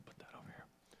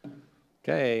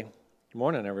Okay, good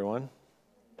morning, everyone.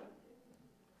 All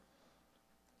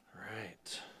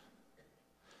right,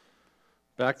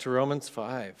 back to Romans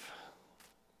 5.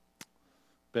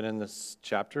 Been in this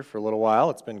chapter for a little while.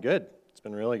 It's been good. It's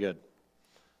been really good.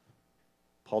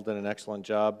 Paul did an excellent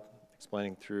job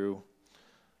explaining through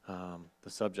the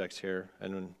subjects here,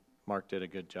 and Mark did a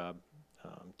good job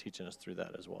teaching us through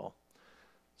that as well.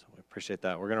 So we appreciate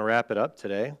that. We're going to wrap it up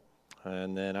today,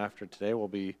 and then after today, we'll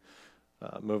be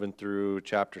moving through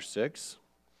chapter 6,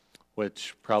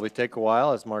 which probably take a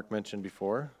while, as Mark mentioned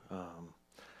before.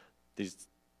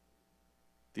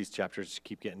 These chapters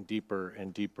keep getting deeper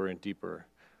and deeper and deeper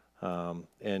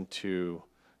into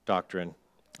doctrine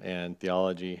and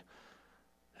theology,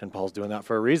 and Paul's doing that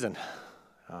for a reason.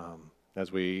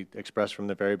 As we expressed from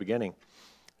the very beginning,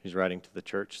 he's writing to the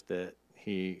church that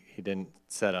he didn't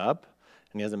set up,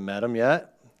 and he hasn't met them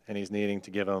yet, and he's needing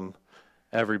to give them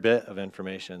every bit of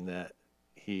information that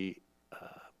he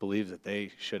believes that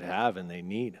they should have and they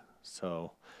need,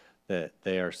 so that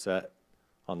they are set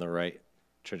on the right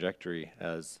trajectory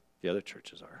as the other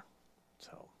churches are.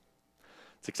 So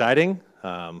it's exciting.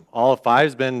 All of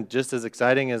 5's been just as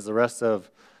exciting as the rest of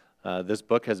this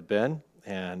book has been,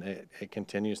 and it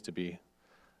continues to be.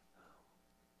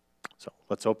 So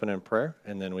let's open in prayer,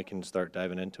 and then we can start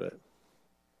diving into it.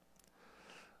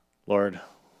 Lord,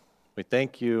 we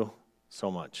thank you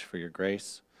so much for your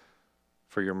grace,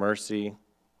 for your mercy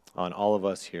on all of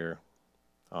us here,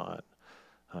 on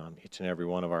each and every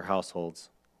one of our households,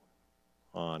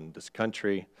 on this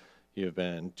country. You have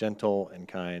been gentle and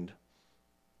kind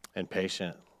and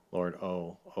patient, Lord,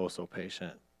 oh so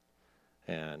patient.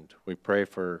 And we pray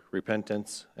for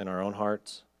repentance in our own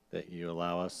hearts, that you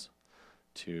allow us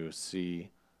to see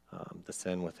the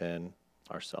sin within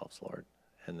ourselves, Lord,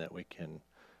 and that we can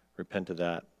repent of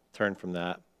that, turn from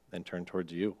that, and turn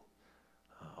towards you.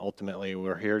 Ultimately,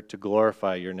 we're here to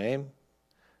glorify your name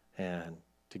and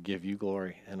to give you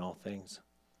glory in all things.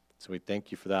 So we thank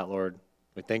you for that, Lord.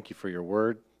 We thank you for your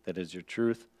word that is your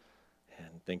truth,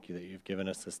 and thank you that you've given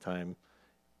us this time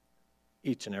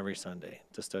each and every Sunday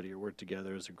to study your word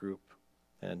together as a group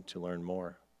and to learn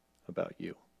more about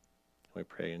you. We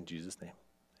pray in Jesus' name.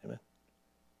 Amen.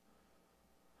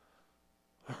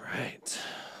 All right.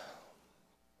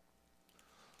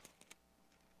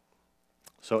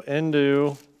 So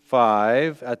into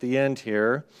 5, at the end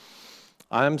here,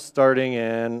 I'm starting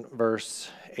in verse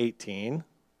 18.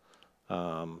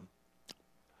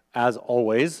 As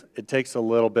always, it takes a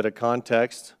little bit of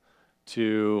context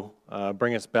to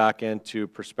bring us back into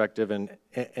perspective and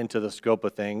into the scope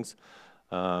of things.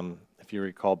 If you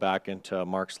recall back into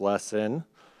Mark's lesson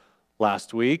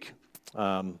last week,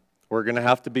 we're going to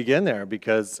have to begin there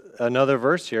because another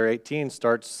verse here, 18,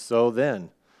 starts, "So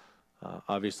then."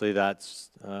 Obviously, that's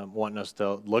wanting us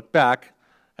to look back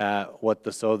at what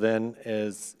the "so then"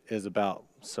 is about.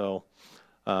 So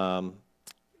all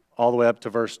the way up to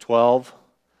verse 12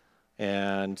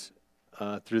 and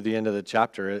through the end of the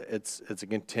chapter, it's a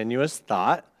continuous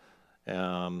thought,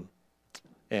 and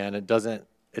it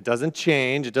doesn't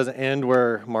change. It doesn't end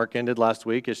where Mark ended last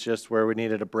week. It's just where we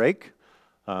needed a break,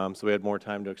 so we had more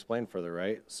time to explain further,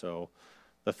 right? So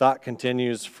the thought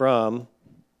continues from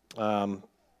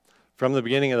the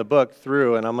beginning of the book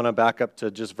through, and I'm going to back up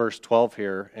to just verse 12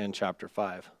 here in chapter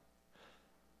 5,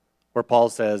 where Paul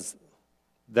says,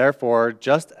 "Therefore,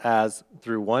 just as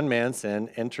through one man sin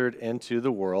entered into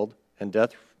the world, and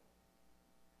death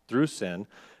through sin,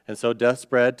 and so death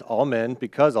spread to all men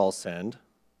because all sinned.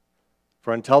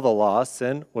 For until the law,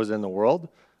 sin was in the world,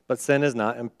 but sin is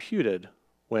not imputed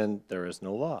when there is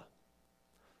no law.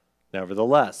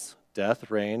 Nevertheless,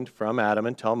 death reigned from Adam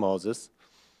until Moses,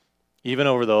 even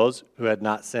over those who had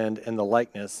not sinned in the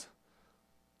likeness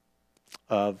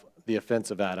of the offense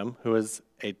of Adam, who is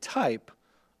a type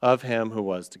of him who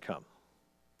was to come.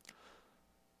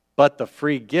 But the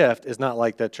free gift is not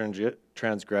like that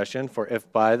transgression, for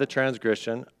if by the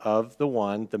transgression of the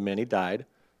one the many died,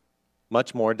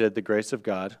 much more did the grace of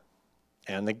God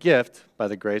and the gift by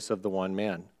the grace of the one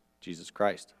man, Jesus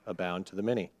Christ, abound to the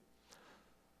many.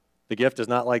 The gift is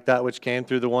not like that which came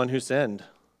through the one who sinned.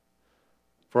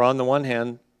 For on the one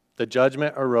hand, the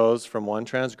judgment arose from one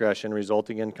transgression,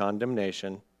 resulting in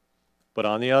condemnation, but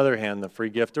on the other hand, the free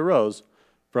gift arose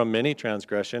from many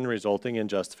transgression, resulting in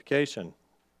justification.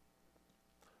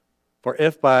 For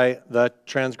if by the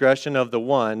transgression of the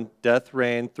one death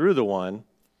reigned through the one,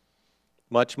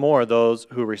 much more those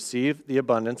who receive the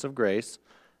abundance of grace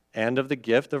and of the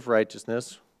gift of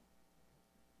righteousness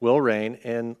will reign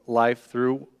in life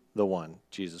through the one,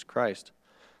 Jesus Christ.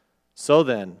 So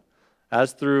then,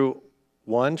 as through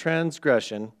one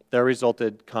transgression there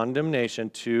resulted condemnation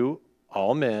to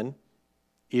all men,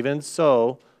 even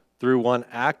so, through one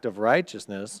act of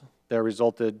righteousness, there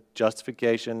resulted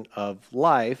justification of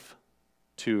life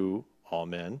to all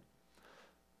men.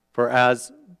 For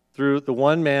as through the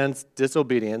one man's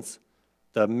disobedience,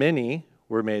 the many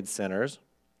were made sinners,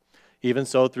 even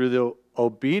so through the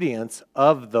obedience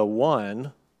of the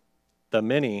one, the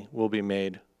many will be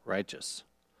made righteous.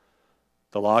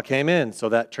 The law came in so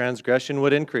that transgression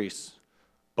would increase,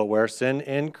 but where sin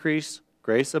increased,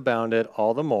 grace abounded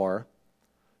all the more,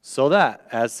 so that,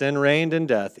 as sin reigned in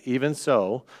death, even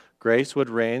so, grace would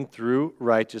reign through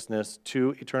righteousness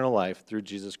to eternal life through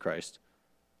Jesus Christ,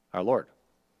 our Lord.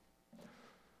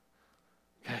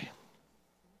 Okay.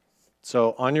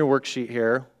 So on your worksheet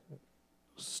here,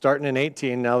 starting in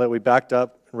 18, now that we backed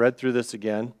up and read through this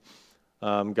again,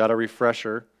 got a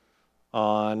refresher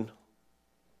on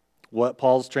what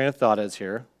Paul's train of thought is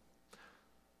here.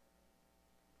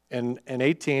 In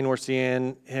 18, we're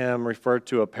seeing him refer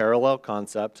to a parallel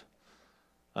concept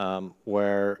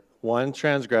where one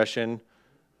transgression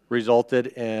resulted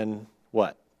in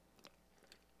what?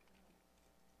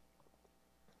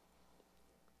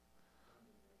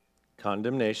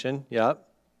 Condemnation, yep.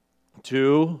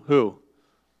 To who?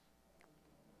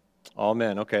 All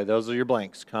men. Okay, those are your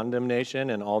blanks. Condemnation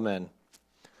and all men.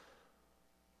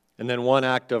 And then one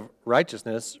act of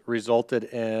righteousness resulted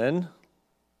in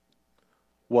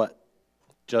what?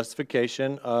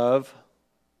 Justification of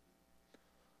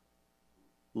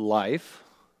life,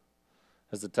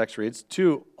 as the text reads,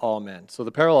 to all men. So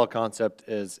the parallel concept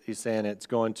is he's saying it's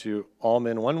going to all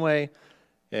men one way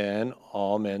and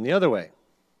all men the other way.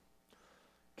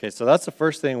 Okay, so that's the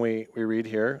first thing we read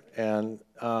here. And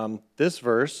this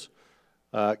verse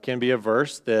can be a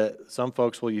verse that some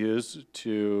folks will use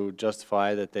to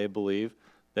justify that they believe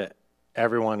that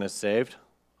everyone is saved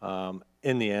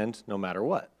in the end, no matter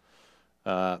what.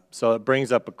 So it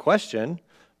brings up a question.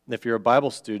 If you're a Bible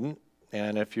student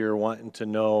and if you're wanting to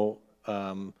know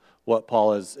what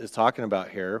Paul is talking about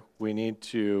here, we need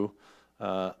to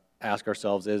ask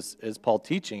ourselves, is Paul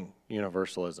teaching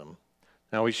universalism?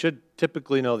 Now, we should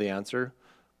typically know the answer,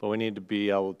 but we need to be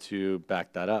able to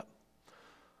back that up.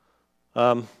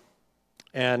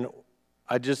 And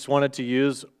I just wanted to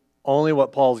use only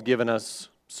what Paul's given us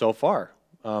so far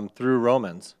through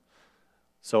Romans.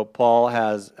 So Paul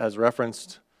has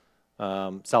referenced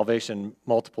salvation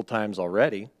multiple times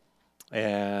already,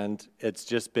 and it's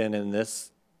just been in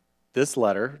this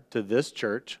letter to this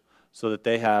church so that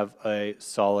they have a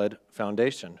solid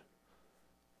foundation.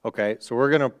 Okay, so we're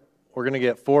gonna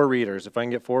get 4 readers. If I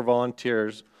can get 4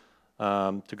 volunteers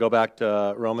to go back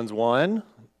to Romans 1,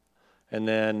 and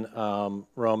then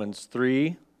Romans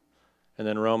 3, and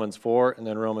then Romans 4, and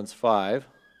then Romans 5.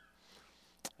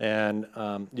 And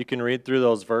you can read through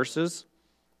those verses,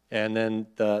 and then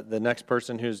the next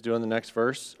person who's doing the next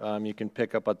verse, you can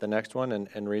pick up at the next one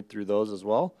and read through those as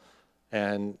well.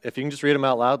 And if you can just read them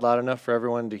out loud enough for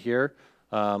everyone to hear,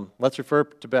 let's refer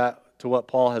to what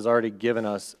Paul has already given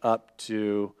us up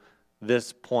to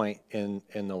this point in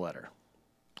the letter.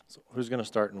 So who's going to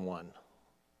start in 1?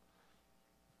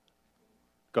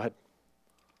 Go ahead.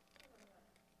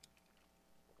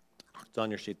 It's on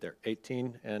your sheet there,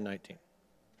 18 and 19.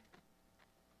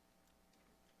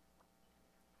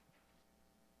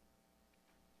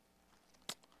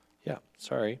 Yeah,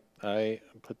 sorry. I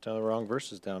put the wrong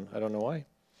verses down. I don't know why.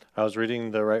 I was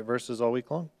reading the right verses all week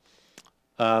long.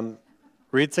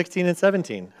 Read 16 and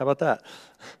 17. How about that?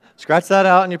 Scratch that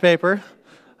out on your paper.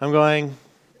 I'm going,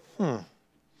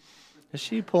 is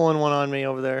she pulling one on me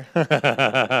over there?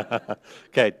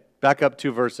 Okay, back up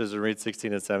 2 verses and read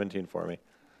 16 and 17 for me.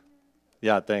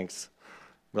 Yeah, thanks.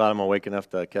 Glad I'm awake enough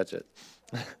to catch it.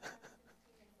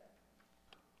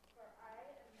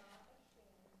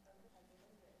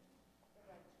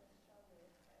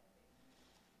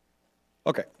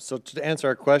 Okay, so to answer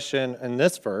our question in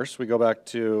this verse, we go back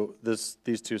to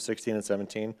these 2, 16 and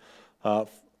 17. It's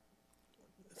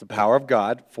the power of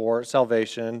God for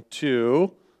salvation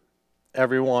to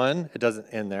everyone. It doesn't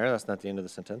end there. That's not the end of the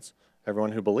sentence.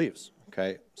 Everyone who believes.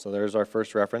 Okay, so there's our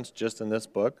first reference just in this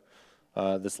book,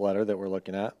 this letter that we're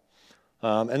looking at.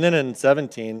 And then in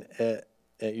 17, it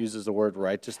uses the word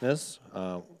righteousness.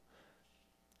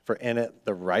 For in it,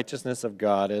 the righteousness of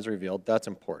God is revealed. That's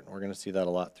important. We're going to see that a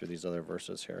lot through these other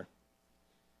verses here.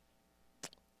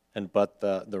 But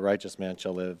the righteous man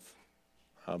shall live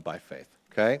by faith.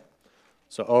 Okay?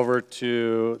 So over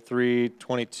to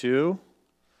 3:22.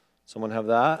 Someone have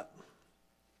that?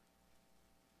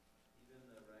 Even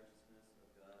the righteousness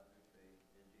of God through faith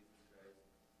in Jesus Christ,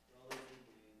 for all those who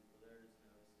believe, for there is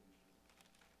no distinction.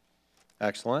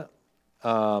 Excellent.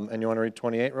 And you want to read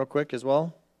 28 real quick as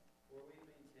well? For we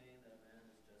maintain that man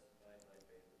is justified by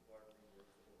faith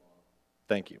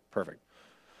Thank you. Perfect.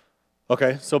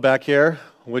 Okay, so back here,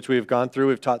 which we've gone through,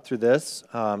 we've taught through this,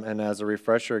 and as a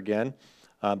refresher again,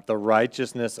 the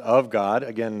righteousness of God.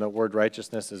 Again, the word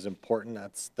righteousness is important.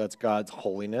 That's God's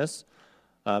holiness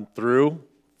through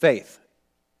faith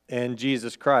in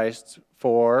Jesus Christ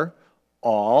for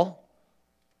all.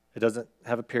 It doesn't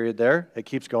have a period there. It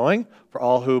keeps going. For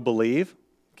all who believe.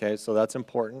 Okay, so that's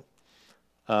important.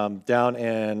 Down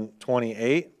in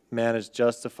 28, man is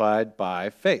justified by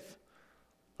faith,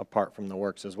 apart from the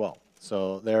works as well.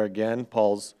 So there again,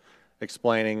 Paul's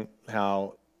explaining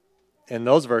how in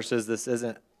those verses, this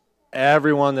isn't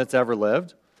everyone that's ever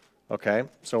lived. Okay,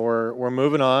 so we're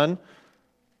moving on.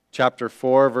 Chapter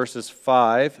 4, verses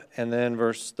 5, and then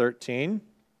verse 13.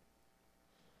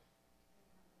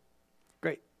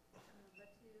 Great.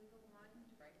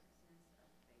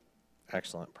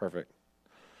 Excellent, perfect.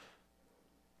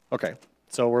 Okay,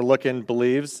 so we're looking,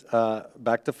 believes,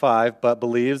 back to 5, but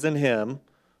believes in him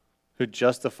who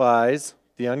justifies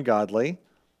the ungodly,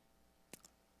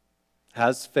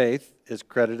 has faith, is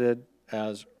credited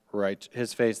as right.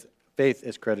 His faith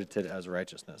is credited as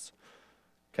righteousness.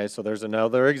 Okay, so there's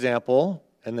another example,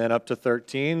 and then up to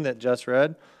 13 that Jess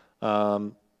read.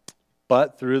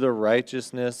 But through the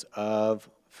righteousness of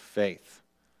faith.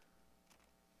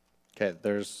 Okay,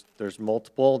 there's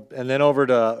multiple, and then over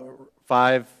to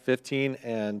 5, 15,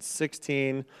 and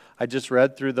 16. I just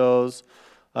read through those.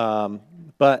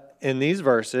 But in these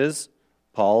verses,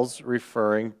 Paul's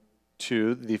referring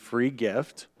to the free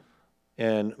gift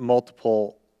in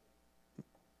multiple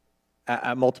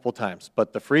times.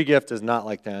 But the free gift is not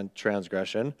like the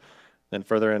transgression. Then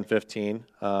further in 15,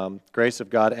 grace of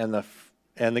God and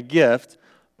the gift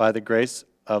by the grace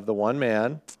of the one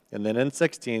man. And then in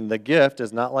 16, the gift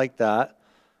is not like that.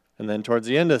 And then towards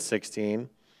the end of 16,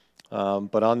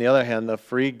 but on the other hand, the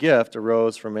free gift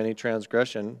arose from any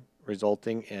transgression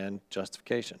resulting in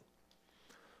justification.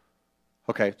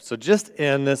 Okay, so just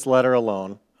in this letter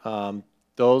alone,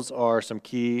 those are some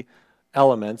key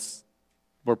elements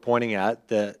we're pointing at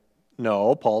that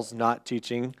no, Paul's not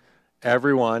teaching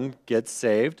everyone gets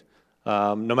saved,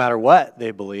 no matter what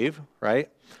they believe, right?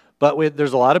 But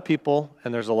there's a lot of people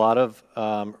and there's a lot of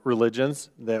religions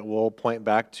that will point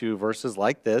back to verses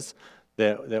like this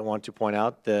that want to point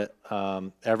out that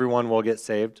everyone will get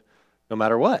saved no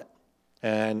matter what.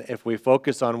 And if we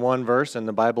focus on one verse in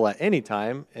the Bible at any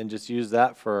time and just use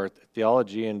that for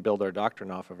theology and build our doctrine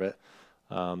off of it,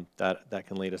 that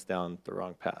can lead us down the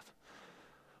wrong path.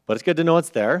 But it's good to know it's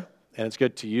there, and it's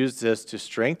good to use this to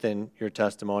strengthen your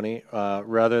testimony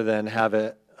rather than have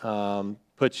it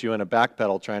put you in a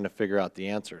backpedal trying to figure out the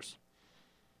answers.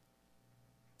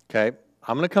 Okay,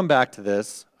 I'm going to come back to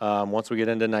this once we get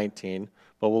into 19,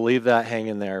 but we'll leave that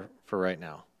hanging there for right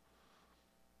now.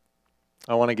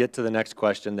 I want to get to the next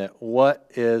question, that what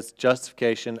is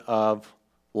justification of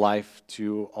life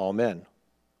to all men?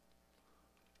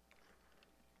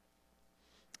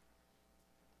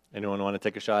 Anyone want to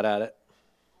take a shot at it?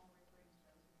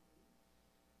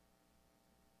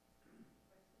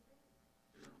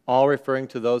 All referring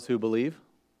to those who believe?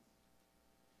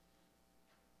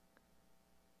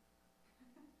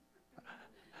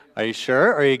 Are you sure,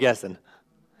 or are you guessing?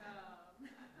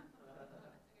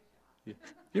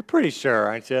 You're pretty sure,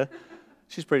 aren't you?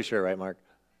 She's pretty sure, right, Mark?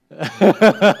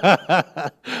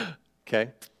 Okay.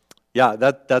 Yeah,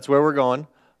 that's where we're going.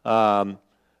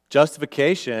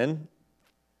 Justification,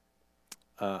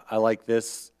 I like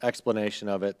this explanation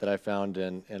of it that I found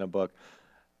in a book.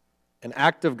 An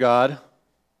act of God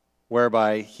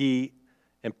whereby he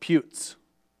imputes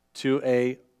to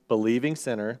a believing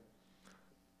sinner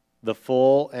the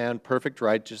full and perfect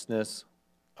righteousness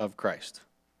of Christ,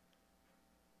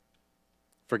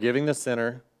 forgiving the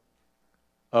sinner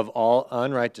of all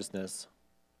unrighteousness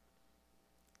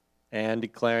and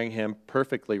declaring him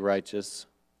perfectly righteous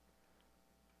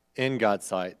in God's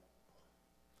sight,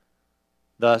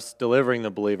 thus delivering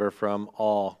the believer from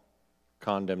all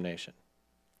condemnation.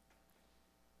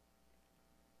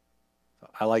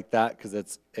 I like that because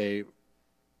it's a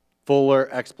fuller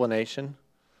explanation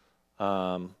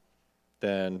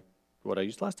than what I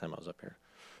used last time I was up here.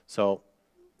 So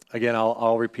again,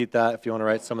 I'll repeat that if you want to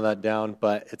write some of that down,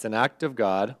 but it's an act of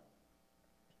God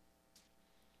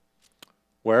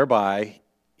whereby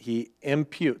he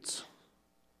imputes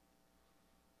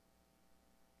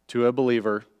to a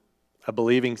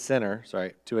believing sinner,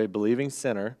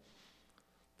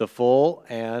 the full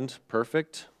and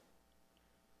perfect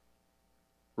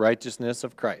righteousness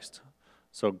of Christ.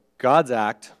 So God's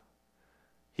act,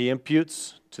 he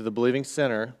imputes to the believing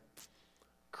sinner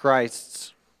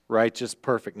Christ's righteous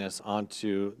perfectness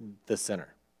onto the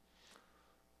sinner.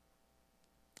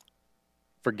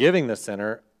 forgiving the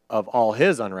sinner of all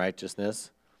his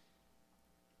unrighteousness,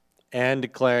 and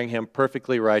declaring him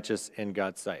perfectly righteous in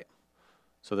God's sight.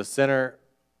 So the sinner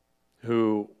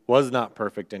who was not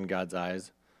perfect in God's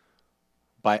eyes,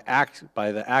 by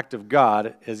the act of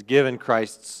God, is given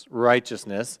Christ's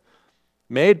righteousness,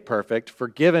 made perfect,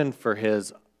 forgiven for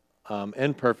his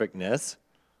imperfectness,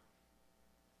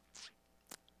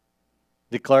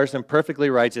 declares him perfectly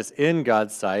righteous in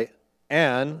God's sight,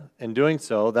 and in doing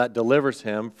so, that delivers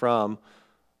him from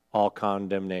all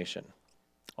condemnation,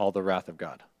 all the wrath of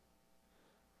God.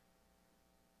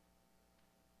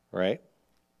 Right?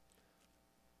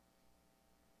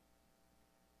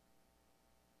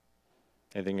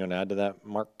 Anything you want to add to that,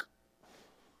 Mark?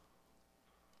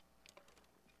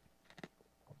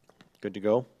 Good to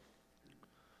go?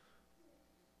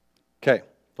 Okay,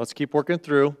 let's keep working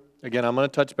through. Again, I'm going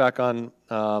to touch back on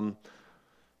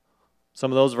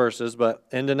some of those verses, but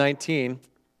into 19,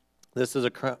 this is a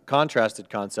contrasted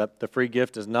concept. The free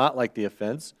gift is not like the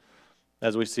offense,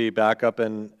 as we see back up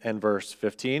in verse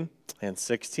 15 and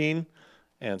 16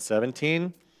 and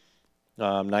 17.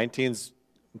 19's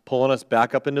pulling us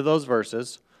back up into those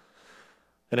verses.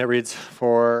 And it reads,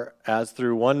 "For as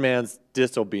through one man's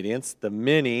disobedience the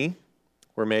many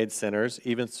were made sinners,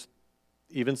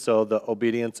 even so the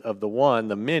obedience of the one,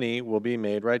 the many, will be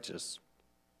made righteous."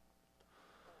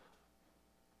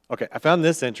 Okay, I found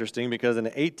this interesting because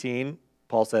in 18,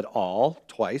 Paul said all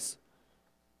twice.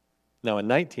 Now in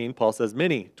 19, Paul says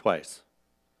many twice.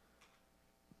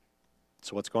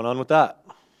 So what's going on with that?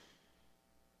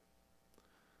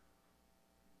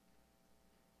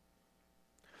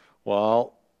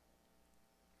 Well,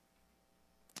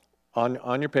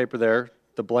 on your paper there,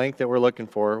 the blank that we're looking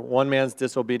for, one man's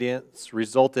disobedience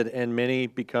resulted in many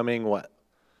becoming what?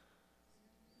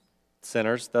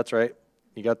 Sinners, that's right.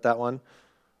 You got that one?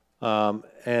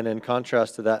 And in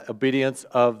contrast to that, obedience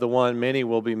of the one, many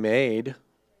will be made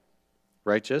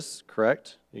righteous,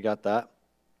 correct? You got that?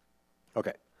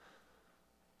 Okay.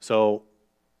 So,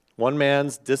 one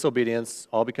man's disobedience,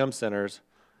 all become sinners.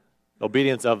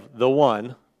 Obedience of the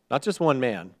one, not just one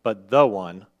man, but the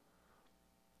one,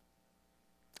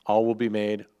 all will be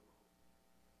made,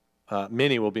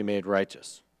 many will be made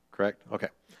righteous, correct? Okay.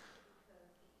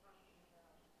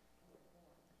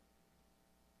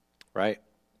 Right?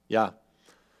 Yeah.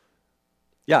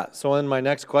 Yeah, so in my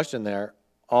next question there,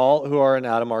 all who are in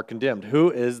Adam are condemned. Who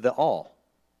is the all?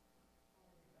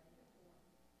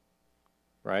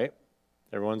 Right?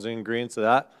 Everyone's in agreement to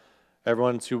that.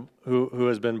 Everyone's who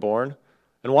has been born.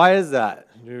 And why is that?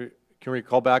 You can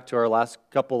recall back to our last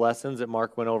couple lessons that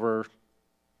Mark went over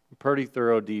in pretty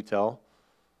thorough detail.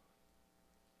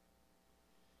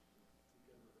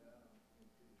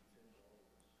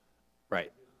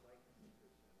 Right.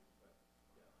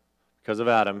 Because of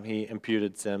Adam, he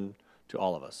imputed sin to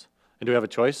all of us. And do we have a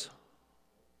choice?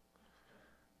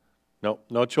 Nope,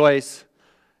 no choice.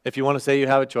 If you want to say you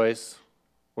have a choice,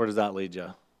 where does that lead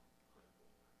you?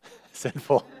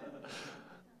 Sinful.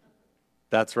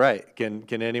 That's right.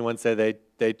 Can anyone say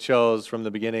they chose from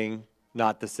the beginning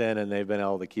not to sin and they've been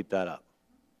able to keep that up?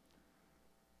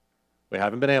 We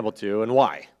haven't been able to, and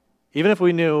why? Even if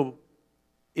we knew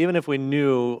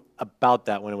about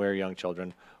that when we were young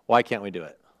children, why can't we do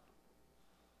it?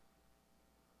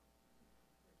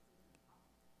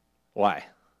 Why?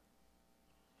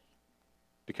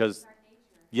 Because,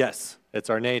 yes, it's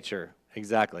our nature.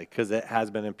 Exactly, because it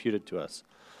has been imputed to us.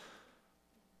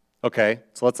 Okay,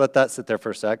 so let's let that sit there for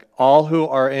a sec. All who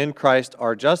are in Christ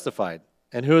are justified.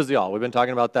 And who is the all? We've been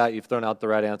talking about that. You've thrown out the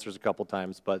right answers a couple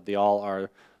times, but the all are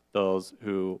those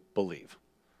who believe,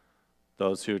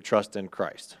 those who trust in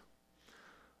Christ.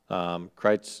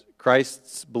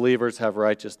 Christ's believers have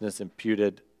righteousness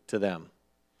imputed to them.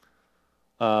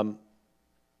 So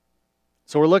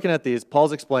we're looking at these.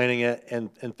 Paul's explaining it in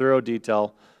thorough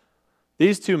detail.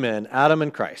 These two men, Adam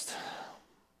and Christ,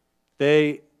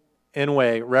 they, in a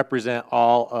way, represent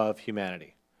all of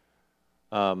humanity.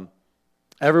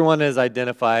 Everyone is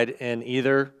identified in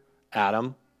either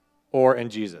Adam or in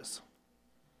Jesus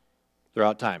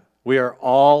throughout time. We are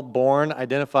all born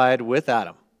identified with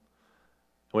Adam.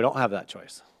 We don't have that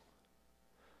choice.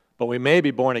 But we may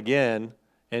be born again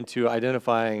into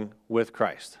identifying with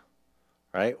Christ.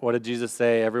 Right? What did Jesus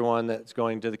say everyone that's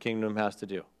going to the kingdom has to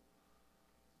do?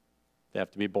 They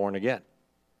have to be born again.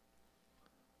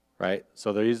 Right?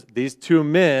 So these two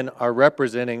men are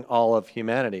representing all of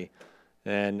humanity.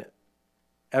 And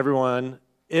everyone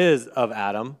is of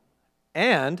Adam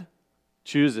and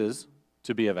chooses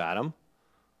to be of Adam.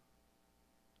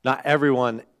 Not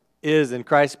everyone is in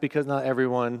Christ because not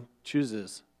everyone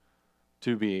chooses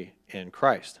to be in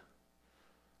Christ.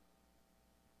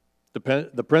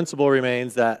 The principle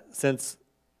remains that since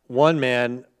one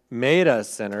man made us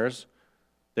sinners,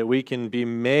 that we can be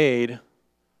made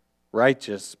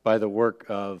righteous by the work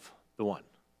of the one.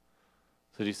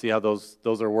 So do you see how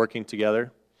those are working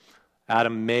together?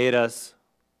 Adam made us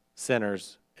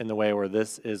sinners in the way where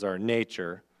this is our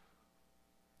nature.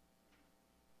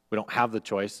 We don't have the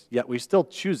choice, yet we still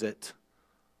choose it.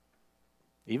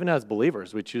 Even as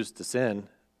believers, we choose to sin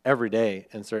every day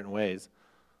in certain ways.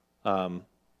 But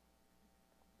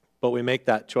we make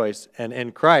that choice. And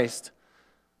in Christ,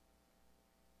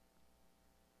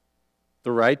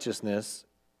 the righteousness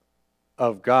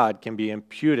of God can be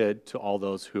imputed to all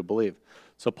those who believe.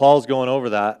 So Paul's going over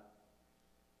that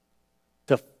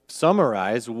to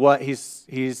summarize what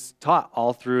he's taught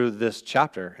all through this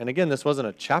chapter. And again, this wasn't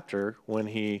a chapter when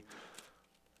he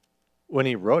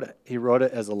wrote it. He wrote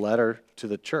it as a letter to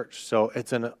the church. So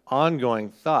it's an ongoing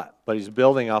thought, but he's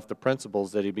building off the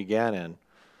principles that he began in.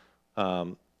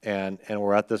 And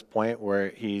we're at this point where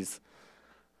he's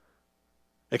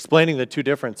explaining the two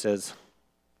differences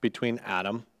between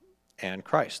Adam and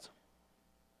Christ.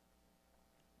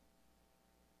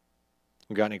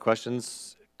 You got any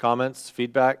questions, comments,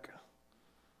 feedback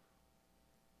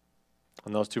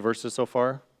on those two verses so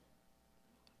far?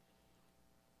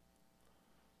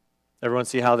 Everyone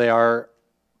see how they are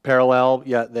parallel,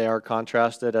 yet they are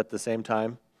contrasted at the same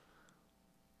time?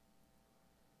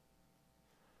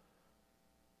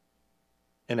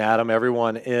 In Adam,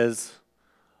 everyone is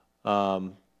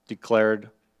declared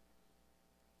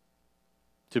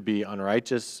to be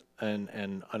unrighteous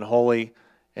and unholy,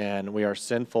 and we are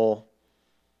sinful.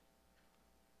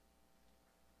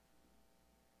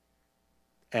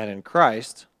 And in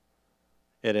Christ,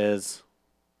 it is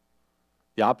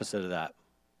the opposite of that.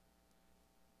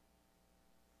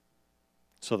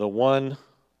 So the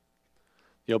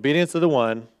obedience of the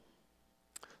one,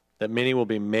 that many will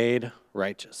be made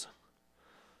righteous.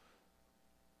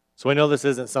 So we know this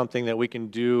isn't something that we can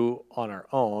do on our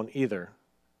own either.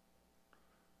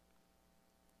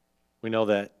 We know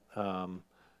that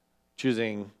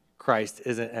choosing Christ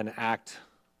isn't an act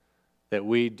that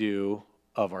we do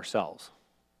of ourselves.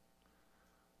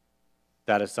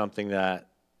 That is something that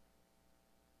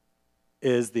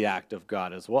is the act of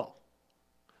God as well.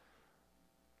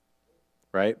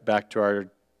 Right? Back to our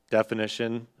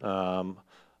definition of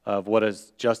what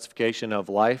is justification of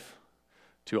life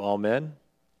to all men.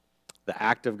 The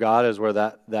act of God is where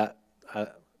the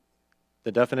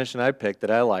definition I picked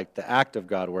that I like, the act of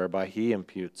God whereby he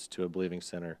imputes to a believing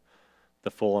sinner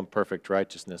the full and perfect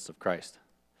righteousness of Christ,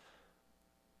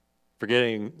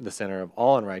 forgetting the sinner of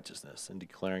all unrighteousness and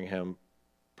declaring him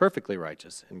perfectly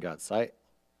righteous in God's sight,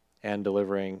 and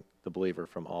delivering the believer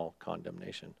from all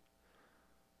condemnation.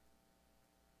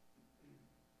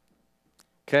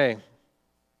 Okay,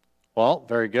 well,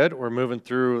 very good. We're moving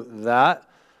through that.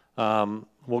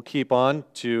 We'll keep on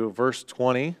to verse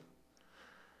 20.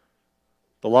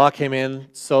 The law came in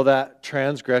so that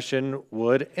transgression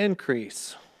would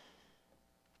increase.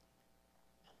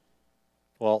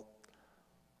 Well,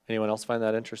 anyone else find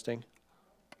that interesting?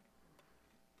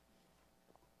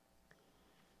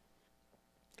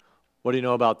 What do you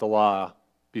know about the law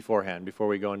beforehand, before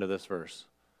we go into this verse?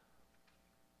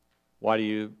 What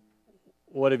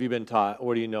have you been taught?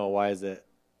 What do you know? Why is it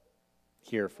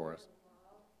here for us?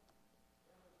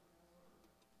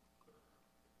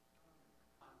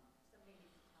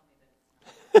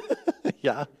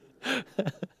 Yeah.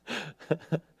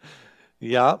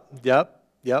 Yep.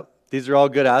 These are all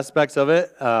good aspects of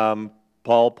it.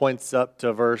 Paul points up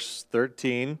to verse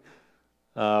 13,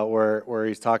 where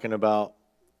he's talking about,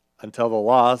 until the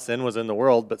law, sin was in the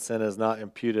world, but sin is not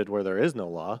imputed where there is no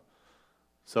law.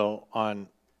 So on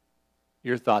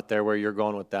your thought there, where you're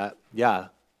going with that, yeah,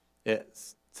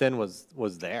 sin was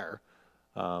there,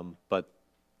 but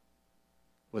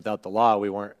without the law, we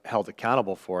weren't held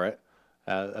accountable for it.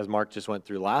 As Mark just went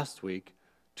through last week,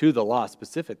 to the law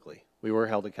specifically. We were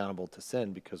held accountable to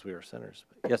sin because we were sinners.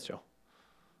 Yes, Joe?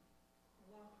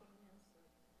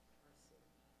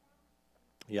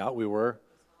 Yeah, we were.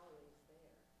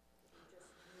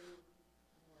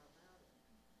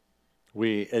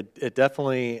 It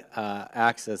definitely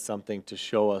acts as something to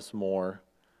show us more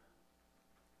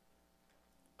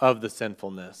of the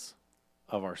sinfulness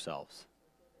of ourselves.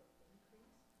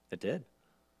 It did.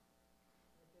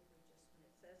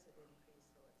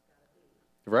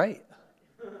 Right.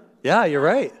 Yeah, you're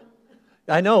right.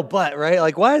 I know, but, right?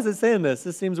 Like, why is it saying this?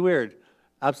 This seems weird.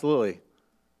 Absolutely.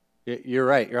 You're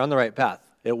right. You're on the right path.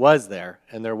 It was there,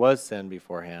 and there was sin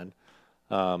beforehand.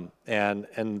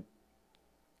 And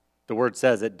the word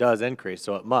says it does increase,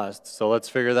 so it must. So let's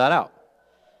figure that out.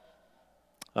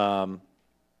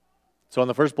 So on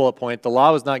the first bullet point, the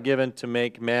law was not given to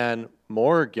make man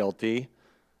more guilty.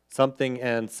 Something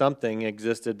and something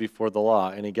existed before the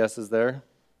law. Any guesses there?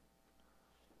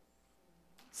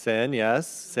 Sin, yes.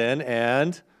 Sin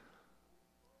and...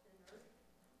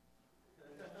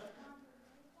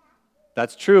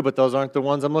 That's true, but those aren't the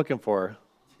ones I'm looking for.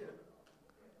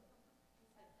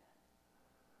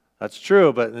 That's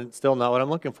true, but it's still not what I'm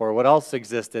looking for. What else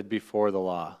existed before the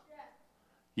law?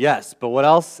 Yes, but what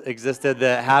else existed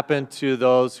that happened to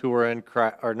those who were in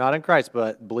Christ, or not in Christ,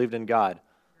 but believed in God?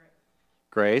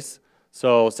 Grace.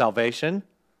 So salvation,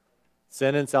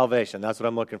 sin and salvation. That's what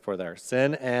I'm looking for there.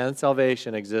 Sin and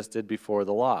salvation existed before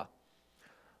the law.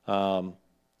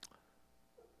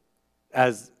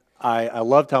 As I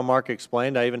loved how Mark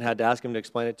explained. I even had to ask him to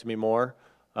explain it to me more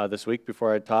this week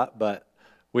before I taught. But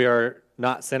we are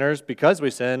not sinners because we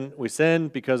sin. We sin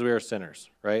because we are sinners,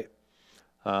 right?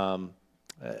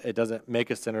 It doesn't make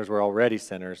us sinners. We're already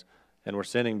sinners. And we're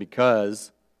sinning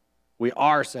because we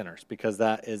are sinners, because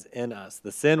that is in us.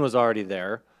 The sin was already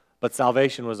there, but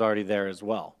salvation was already there as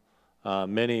well.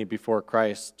 Many before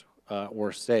Christ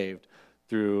were saved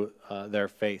through their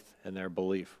faith and their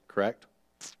belief, correct?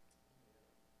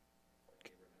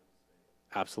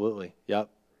 Absolutely, yep.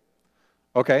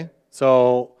 Okay,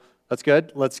 so that's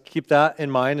good. Let's keep that in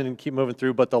mind and keep moving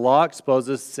through. But the law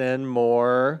exposes sin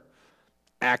more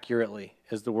accurately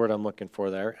is the word I'm looking for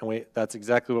there. And that's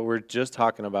exactly what we're just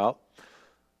talking about.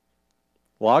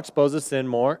 Law exposes sin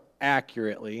more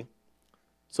accurately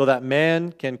so that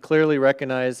man can clearly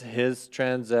recognize his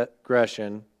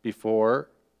transgression before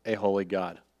a holy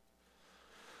God.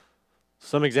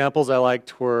 Some examples I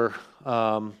liked were,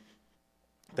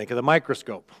 think of the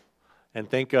microscope and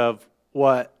think of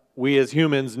what we as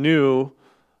humans knew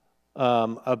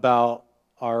about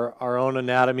our own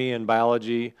anatomy and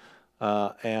biology,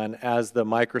 and as the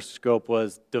microscope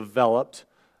was developed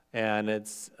and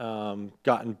it's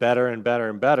gotten better and better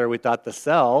and better, we thought the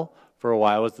cell for a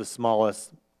while was the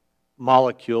smallest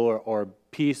molecule or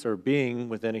piece or being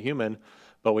within a human,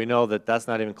 but we know that that's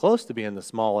not even close to being the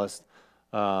smallest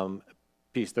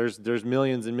piece. There's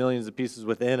millions and millions of pieces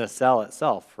within a cell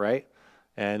itself, right?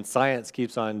 And science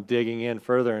keeps on digging in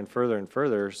further and further and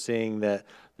further, seeing that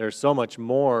there's so much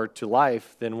more to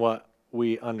life than what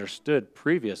we understood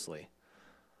previously.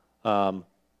 So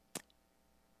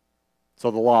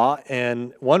the law,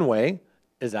 in one way,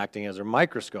 is acting as a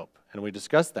microscope, and we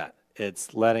discussed that.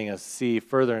 It's letting us see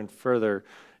further and further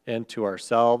into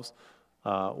ourselves,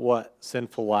 what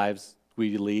sinful lives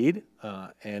we lead,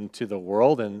 and to the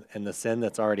world and the sin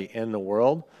that's already in the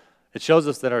world. It shows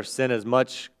us that our sin is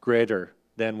much greater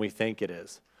than we think it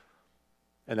is.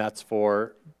 And that's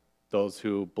for those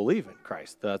who believe in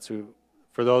Christ.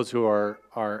 For those who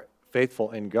are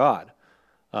faithful in God.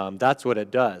 That's what it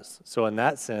does. So in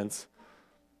that sense,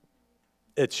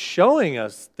 it's showing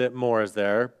us that more is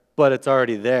there, but it's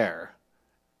already there.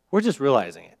 We're just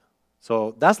realizing it.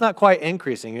 So that's not quite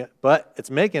increasing it, but it's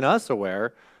making us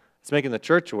aware. It's making the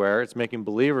church aware. It's making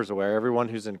believers aware, everyone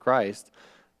who's in Christ,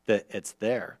 that it's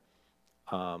there.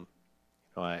 I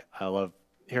love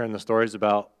hearing the stories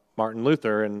about Martin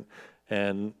Luther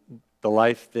and the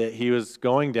life that he was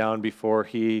going down before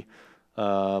he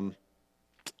was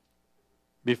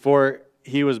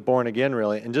born again,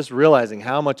 really, and just realizing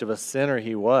how much of a sinner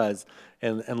he was,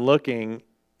 and looking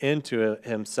into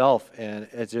himself, and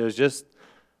it was just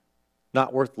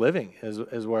not worth living,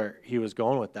 is where he was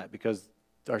going with that, because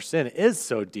our sin is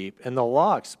so deep, and the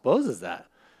law exposes that.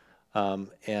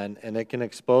 And it can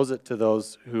expose it to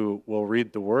those who will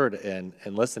read the word and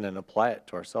listen and apply it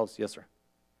to ourselves. Yes, sir.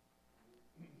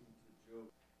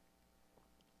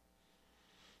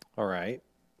 All right.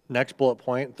 Next bullet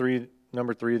point,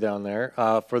 number 3 down there.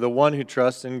 For the one who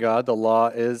trusts in God, the law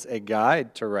is a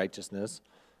guide to righteousness.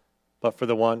 But for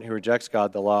the one who rejects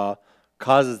God, the law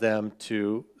causes them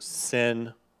to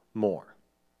sin more.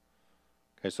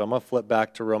 Okay, so I'm going to flip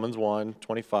back to Romans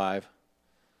 1:25.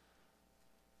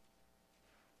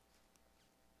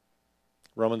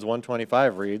 Romans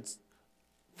 1:25 reads,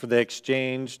 "For they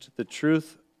exchanged the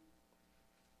truth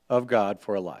of God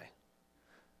for a lie,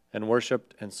 and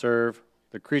worshipped and served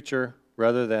the creature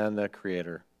rather than the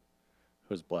Creator,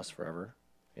 who is blessed forever."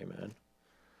 Amen.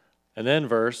 And then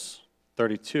verse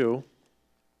 32,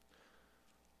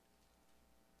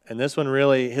 and this one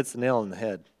really hits the nail on the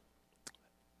head.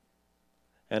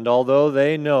 "And although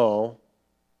they know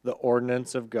the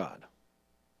ordinance of God,"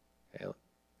 okay,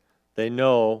 they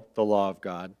know the law of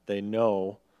God, they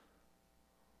know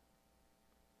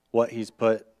what He's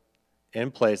put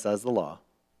in place as the law,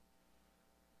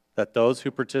 that those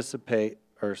who practice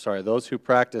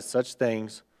such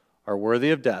things are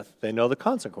worthy of death. They know the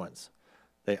consequence.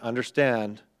 They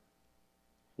understand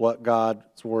what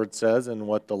God's word says and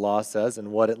what the law says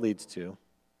and what it leads to.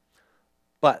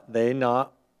 But they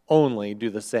not only do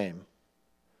the same,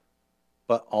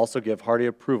 but also give hearty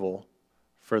approval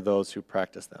for those who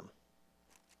practice them.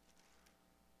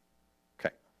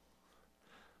 Okay.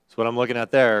 So what I'm looking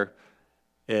at there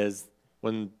is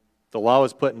when the law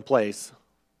was put in place,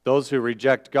 those who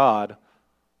reject God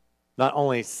not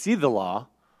only see the law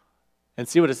and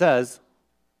see what it says,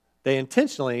 they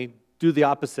intentionally do the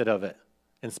opposite of it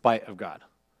in spite of God.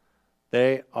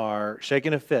 They are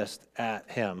shaking a fist at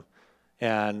him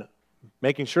and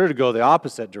making sure to go the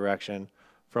opposite direction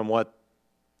from what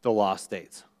the law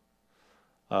states.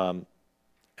 And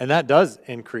that does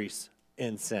increase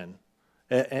in sin.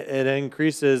 It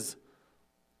increases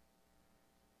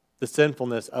the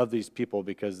sinfulness of these people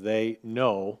because they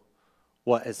know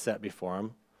what is set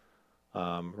before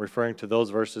them. Referring to those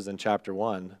verses in chapter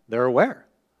 1, they're aware.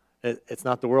 It's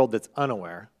not the world that's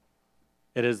unaware.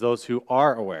 It is those who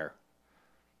are aware.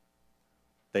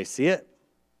 They see it,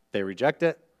 they reject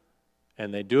it,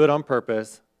 and they do it on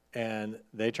purpose, and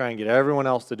they try and get everyone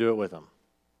else to do it with them.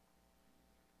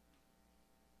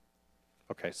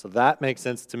 Okay, so that makes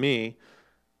sense to me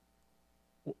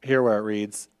here where it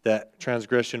reads that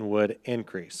transgression would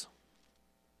increase.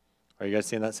 Are you guys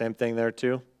seeing that same thing there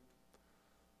too?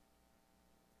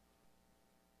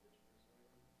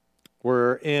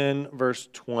 We're in verse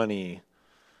 20.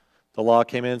 The law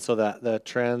came in so that the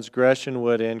transgression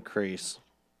would increase.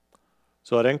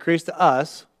 So it increased to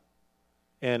us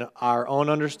in our own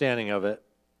understanding of it,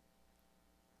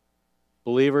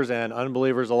 believers and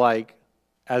unbelievers alike,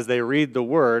 as they read the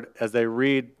Word, as they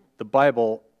read the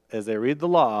Bible, as they read the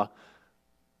law,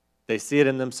 they see it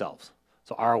in themselves.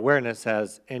 So our awareness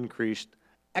has increased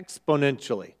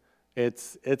exponentially.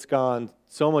 It's gone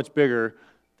so much bigger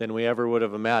than we ever would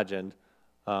have imagined.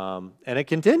 And it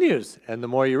continues. And the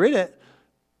more you read it,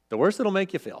 the worse it'll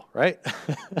make you feel, right?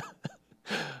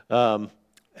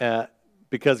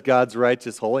 Because God's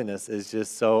righteous holiness is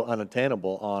just so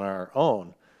unattainable on our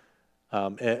own.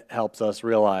 It helps us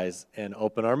realize and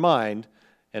open our mind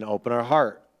and open our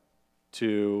heart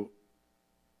to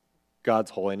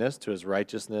God's holiness, to his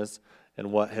righteousness,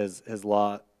 and what his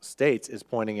law states is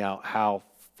pointing out how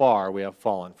far we have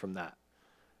fallen from that.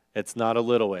 It's not a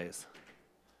little ways.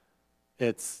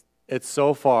 It's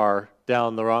so far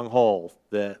down the wrong hole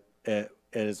that it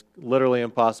is literally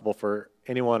impossible for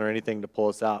anyone or anything to pull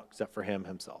us out except for him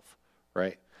himself,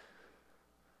 right?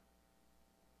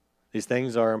 These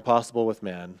things are impossible with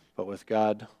man, but with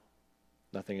God,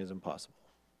 nothing is impossible.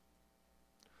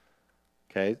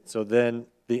 Okay, so then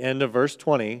the end of verse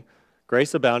 20,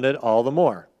 grace abounded all the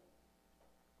more.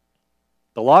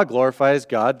 The law glorifies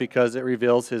God because it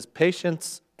reveals his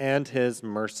patience and his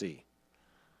mercy.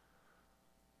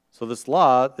 So this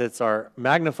law, that's our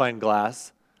magnifying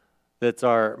glass, that's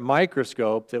our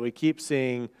microscope, that we keep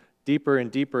seeing deeper and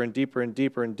deeper and deeper and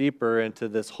deeper and deeper into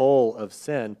this hole of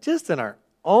sin, just in our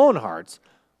own hearts,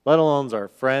 let alone our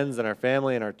friends and our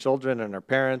family and our children and our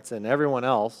parents and everyone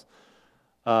else.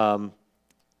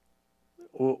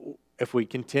 If we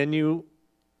continue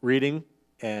reading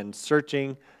and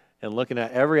searching and looking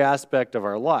at every aspect of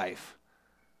our life,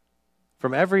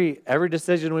 from every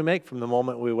decision we make from the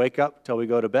moment we wake up till we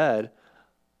go to bed,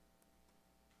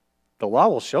 the law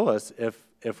will show us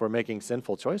if we're making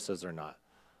sinful choices or not.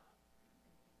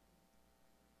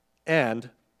 And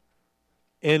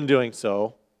in doing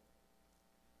so,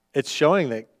 it's showing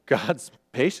that God's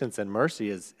patience and mercy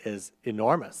is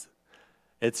enormous.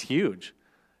 It's huge.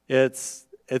 It's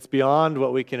beyond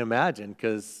what we can imagine,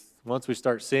 because once we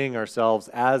start seeing ourselves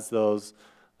as those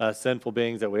sinful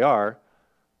beings that we are,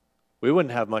 we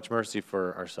wouldn't have much mercy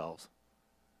for ourselves.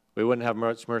 We wouldn't have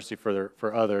much mercy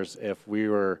for others if we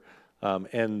were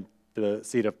in the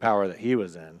seat of power that he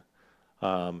was in.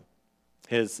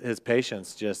 His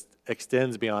patience just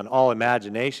extends beyond all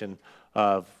imagination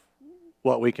of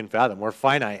what we can fathom. We're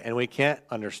finite, and we can't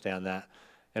understand that,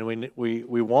 and we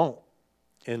won't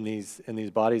in these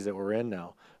bodies that we're in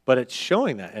now. But it's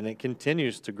showing that, and it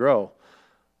continues to grow.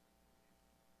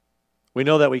 We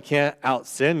know that we can't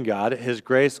out-sin God. His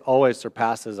grace always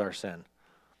surpasses our sin.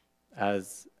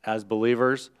 As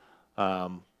believers,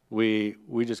 we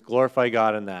just glorify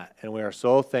God in that, and we are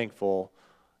so thankful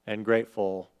and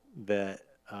grateful that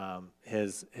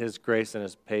His grace and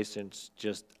His patience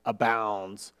just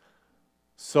abounds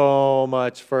so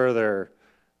much further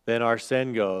than our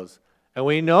sin goes. And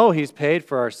we know He's paid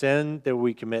for our sin that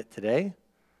we commit today,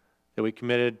 that we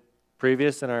committed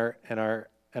previous in our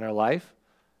life,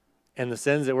 and the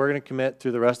sins that we're going to commit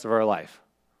through the rest of our life,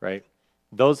 right?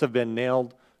 Those have been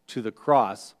nailed to the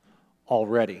cross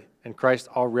already. And Christ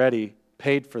already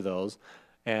paid for those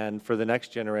and for the next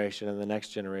generation and the next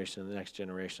generation and the next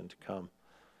generation to come.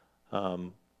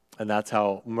 And that's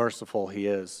how merciful he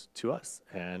is to us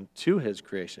and to his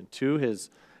creation, to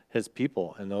his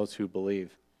people and those who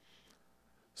believe.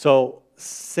 So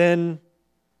sin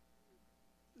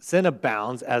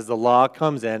abounds as the law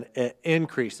comes in, it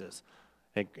increases.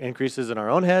 It increases in our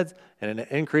own heads, and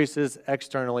it increases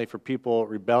externally for people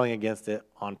rebelling against it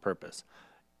on purpose.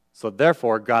 So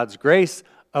therefore, God's grace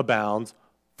abounds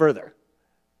further.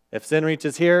 If sin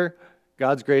reaches here,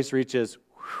 God's grace reaches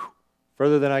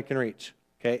further than I can reach.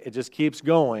 Okay, it just keeps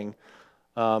going,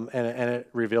 and it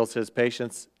reveals his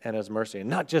patience and his mercy. And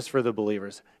not just for the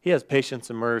believers. He has patience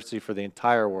and mercy for the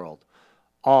entire world.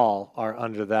 All are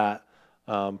under that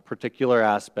particular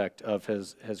aspect of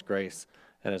his grace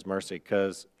and his mercy,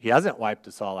 because he hasn't wiped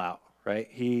us all out, right?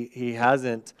 He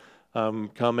hasn't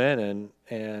come in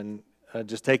and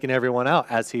just taken everyone out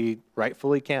as he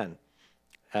rightfully can,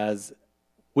 as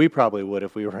we probably would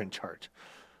if we were in charge.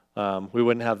 We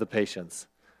wouldn't have the patience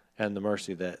and the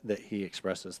mercy that he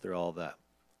expresses through all of that.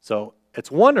 So it's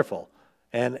wonderful,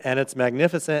 and it's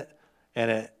magnificent,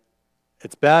 and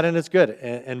it's bad and it's good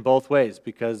in both ways,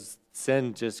 because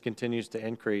sin just continues to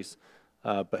increase,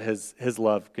 but his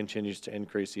love continues to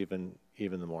increase even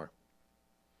the more.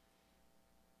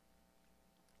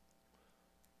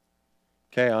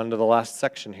 Okay, on to the last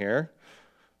section here.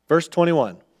 Verse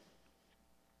 21.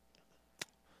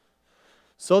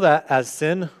 So that as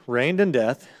sin reigned in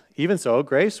death, even so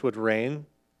grace would reign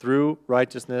through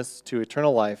righteousness to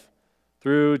eternal life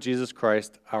through Jesus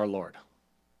Christ our Lord.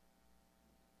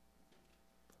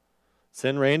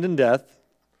 Sin reigned in death.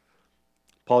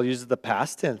 Paul uses the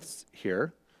past tense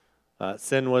here.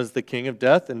 Sin was the king of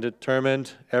death and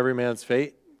determined every man's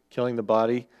fate, killing the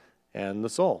body and the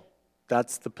soul.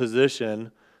 That's the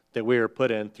position that we are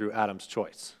put in through Adam's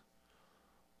choice.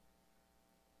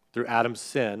 Through Adam's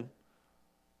sin,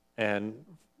 and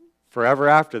forever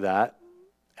after that,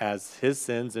 as his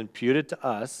sins imputed to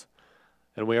us,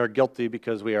 and we are guilty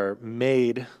because we are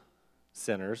made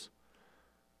sinners,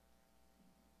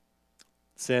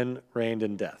 sin reigned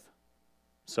in death.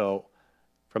 So,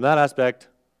 from that aspect,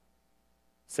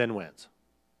 sin wins.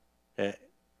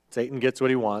 Satan gets what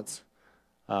he wants,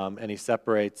 and he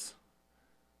separates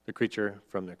the creature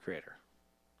from the creator.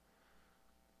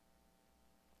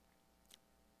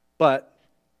 But,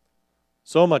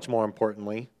 so much more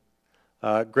importantly,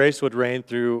 grace would reign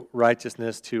through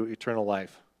righteousness to eternal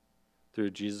life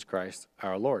through Jesus Christ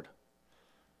our Lord.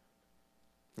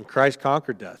 And Christ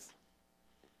conquered death,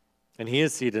 and he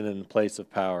is seated in the place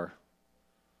of power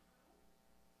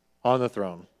on the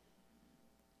throne.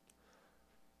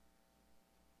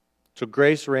 So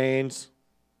grace reigns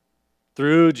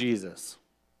through Jesus.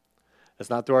 It's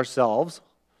not through ourselves.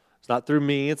 It's not through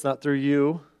me. It's not through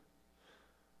you.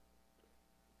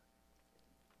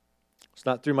 It's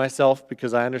not through myself,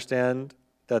 because I understand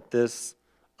that this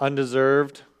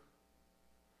undeserved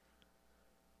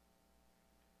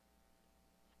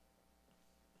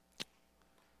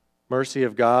mercy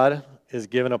of God is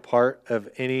given a part of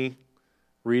any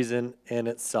reason in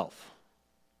itself.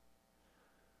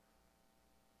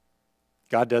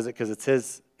 God does it because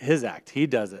it's his act. He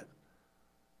does it.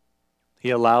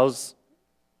 He allows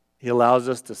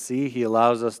us to see. He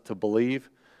allows us to believe.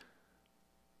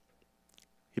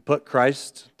 He put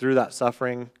Christ through that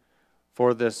suffering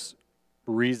for this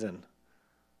reason,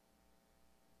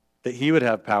 that he would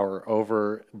have power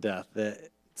over death,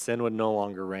 that sin would no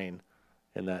longer reign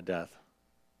in that death.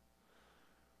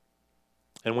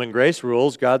 And when grace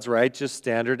rules, God's righteous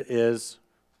standard is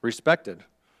respected.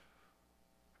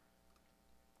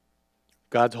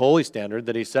 God's holy standard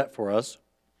that he set for us,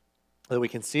 that we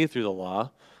can see through the law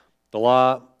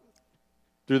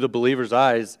through the believer's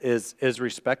eyes is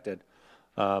respected.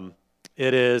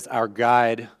 It is our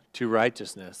guide to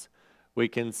righteousness. We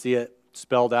can see it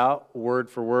spelled out word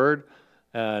for word,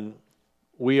 and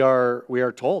we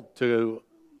are told to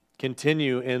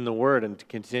continue in the Word and to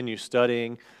continue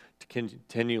studying, to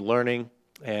continue learning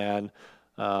and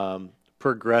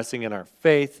progressing in our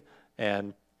faith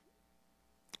and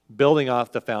building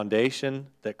off the foundation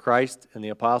that Christ and the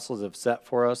apostles have set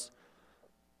for us,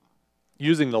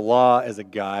 using the law as a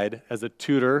guide, as a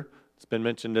tutor. It's been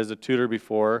mentioned as a tutor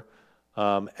before,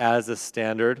 as a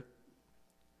standard,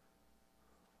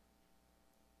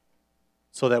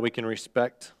 so that we can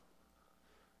respect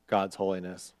God's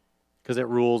holiness, because it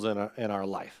rules in our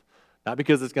life. Not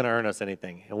because it's going to earn us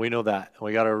anything, and we know that, and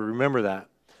we got to remember that.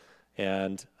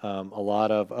 And a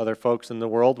lot of other folks in the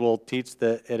world will teach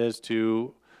that it is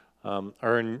to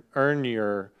earn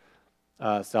your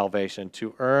salvation,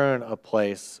 to earn a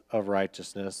place of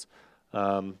righteousness,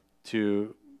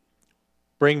 to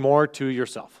bring more to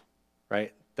yourself,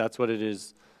 right? That's what it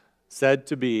is said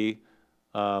to be,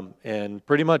 and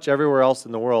pretty much everywhere else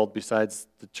in the world besides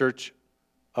the Church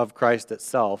of Christ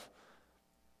itself,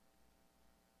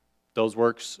 those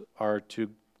works are to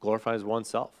glorify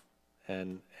oneself,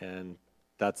 and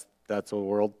that's what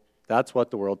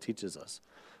the world teaches us.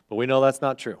 But we know that's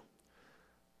not true.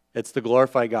 It's to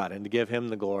glorify God and to give Him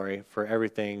the glory for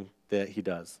everything that He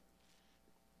does.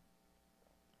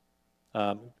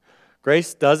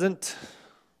 Grace doesn't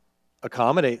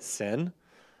accommodate sin.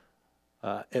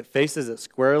 It faces it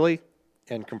squarely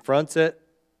and confronts it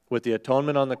with the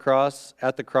atonement on the cross,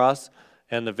 at the cross,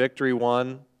 and the victory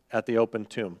won at the open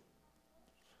tomb.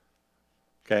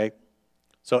 Okay?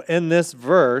 So in this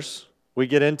verse, we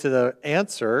get into the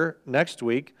answer next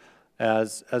week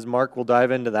as Mark will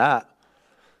dive into that.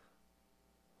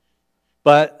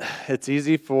 But it's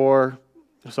easy for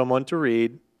someone to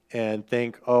read and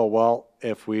think, oh, well,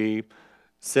 if we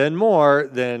sin more,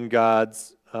 then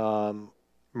God's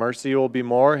mercy will be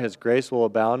more, His grace will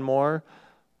abound more,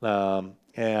 and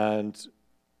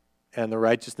the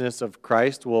righteousness of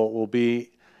Christ will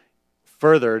be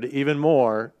furthered even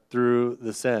more through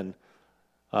the sin.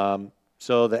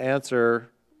 So the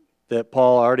answer that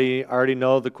Paul already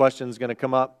know the question is going to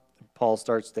come up, Paul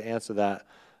starts to answer that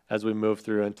as we move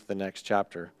through into the next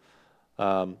chapter.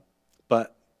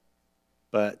 But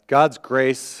God's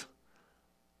grace,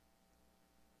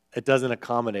 it doesn't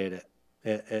accommodate it.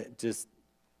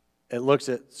 It looks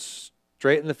it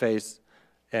straight in the face,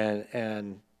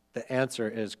 and the answer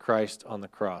is Christ on the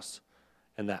cross,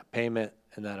 and that payment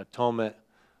and that atonement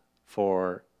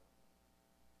for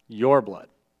your blood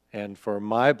and for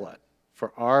my blood,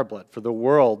 for our blood, for the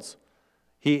world's.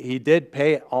 He did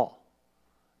pay it all.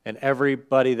 And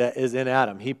everybody that is in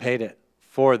Adam, He paid it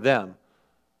for them.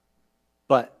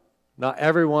 But not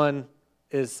everyone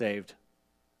is saved.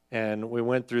 And we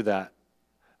went through that.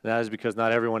 And that is because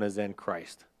not everyone is in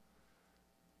Christ.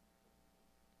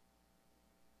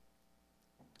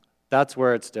 That's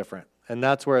where it's different. And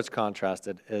that's where it's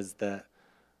contrasted, is that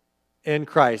in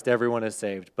Christ, everyone is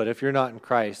saved. But if you're not in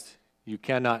Christ, you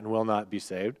cannot and will not be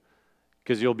saved,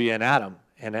 because you'll be in Adam.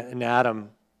 And in Adam,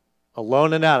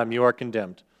 alone in Adam, you are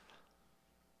condemned.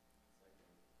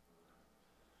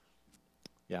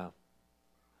 Yeah.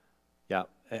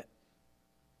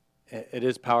 It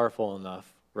is powerful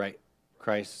enough, right?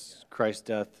 Christ's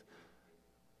death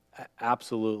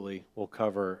absolutely will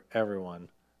cover everyone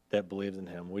that believes in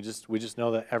Him. We just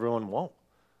know that everyone won't,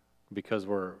 because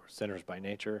we're sinners by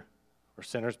nature, we're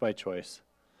sinners by choice,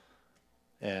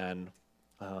 and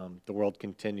the world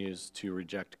continues to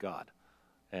reject God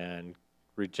and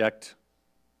reject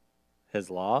His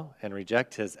law and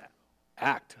reject His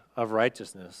act of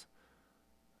righteousness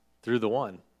through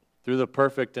the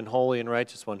perfect and holy and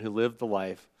righteous one who lived the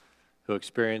life, who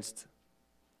experienced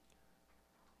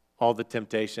all the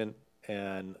temptation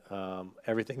and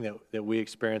everything that we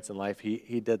experience in life.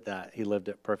 He did that. He lived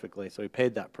it perfectly. So He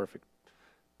paid that perfect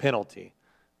penalty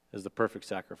as the perfect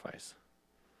sacrifice.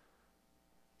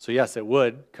 So yes, it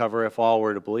would cover if all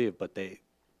were to believe, but it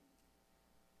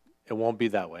won't be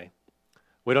that way.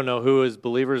 We don't know who is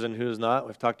believers and who is not.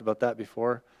 We've talked about that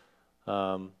before.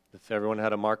 If everyone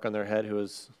had a mark on their head who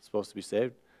was supposed to be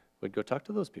saved, we'd go talk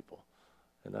to those people.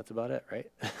 And that's about it,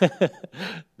 right?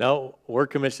 No, we're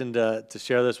commissioned to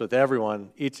share this with everyone,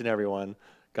 each and every one.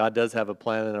 God does have a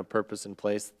plan and a purpose in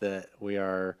place that we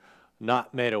are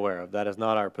not made aware of. That is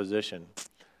not our position.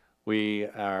 We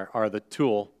are the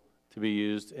tool to be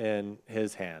used in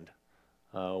His hand.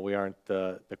 We aren't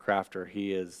the crafter.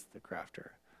 He is the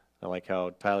crafter. I like how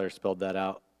Tyler spelled that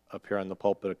out up here on the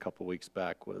pulpit a couple weeks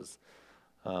back, was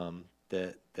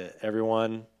that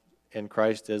everyone in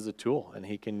Christ is a tool, and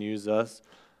He can use us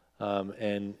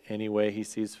in any way He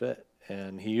sees fit.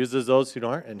 And He uses those who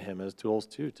aren't in Him as tools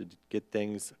too, to get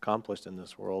things accomplished in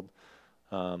this world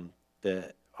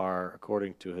that are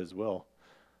according to His will.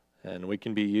 And we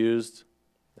can be used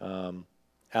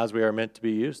as we are meant to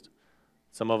be used.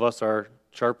 Some of us are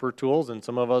sharper tools, and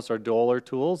some of us are duller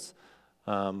tools.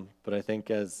 But I think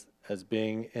as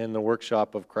being in the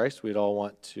workshop of Christ, we'd all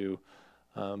want to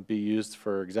be used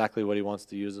for exactly what He wants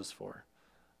to use us for.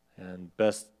 And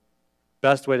best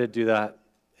way to do that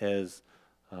is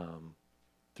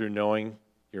through knowing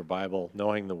your Bible,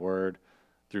 knowing the Word,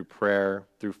 through prayer,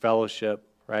 through fellowship,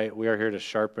 right? We are here to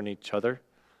sharpen each other.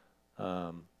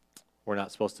 We're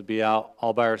not supposed to be out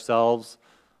all by ourselves,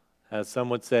 as some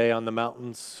would say, on the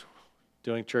mountains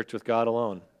doing church with God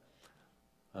alone.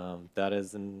 That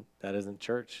isn't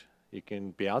church. You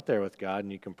can be out there with God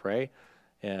and you can pray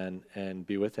and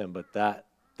be with him. But that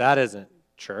isn't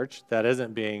church. That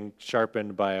isn't being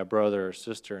sharpened by a brother or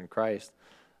sister in Christ.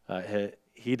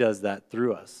 He does that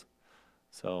through us.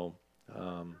 So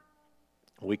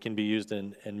we can be used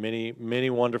in many, many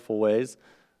wonderful ways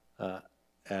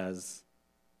as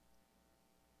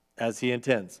he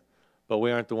intends. But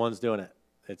we aren't the ones doing it.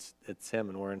 It's him,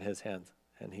 and we're in his hands.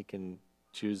 And he can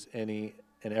choose any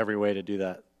and every way to do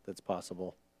that that's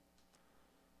possible.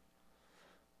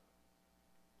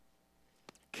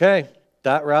 Okay,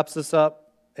 that wraps us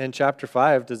up in chapter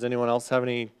 5. Does anyone else have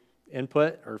any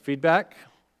input or feedback,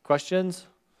 questions?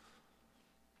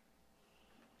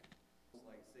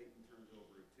 Like Satan turns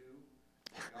over a 2,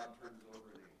 God turns over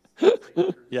an 8.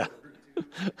 Satan turns Yeah. over a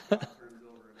 2, God turns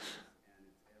over an 8, and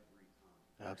it's every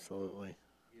time. Absolutely.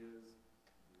 His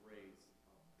grace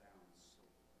abounds so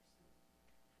much.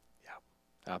 Yeah,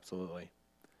 absolutely.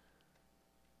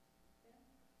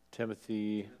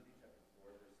 Timothy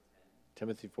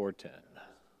 4:10.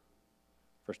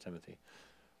 1 Timothy.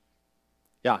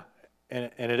 Yeah,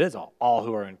 and it is all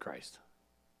who are in Christ,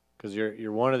 because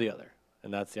you're one or the other,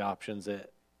 and that's the options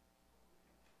that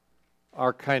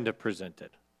are kind of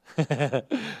presented.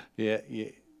 Yeah,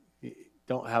 you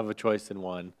don't have a choice in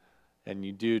one, and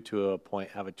you do to a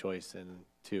point have a choice in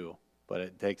two, but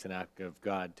it takes an act of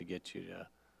God to get you to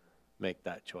make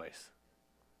that choice,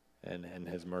 and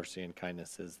His mercy and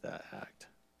kindness is that act.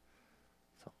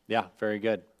 So yeah, very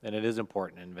good, and it is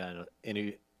important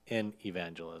in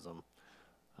evangelism.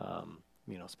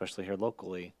 Especially here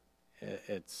locally,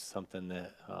 it's something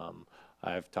that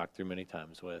I've talked through many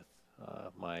times with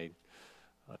my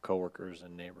coworkers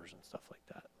and neighbors and stuff like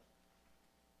that.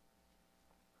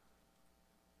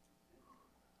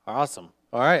 Awesome.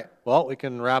 All right. Well, we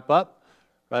can wrap up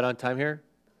right on time here.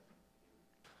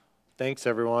 Thanks,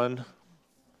 everyone.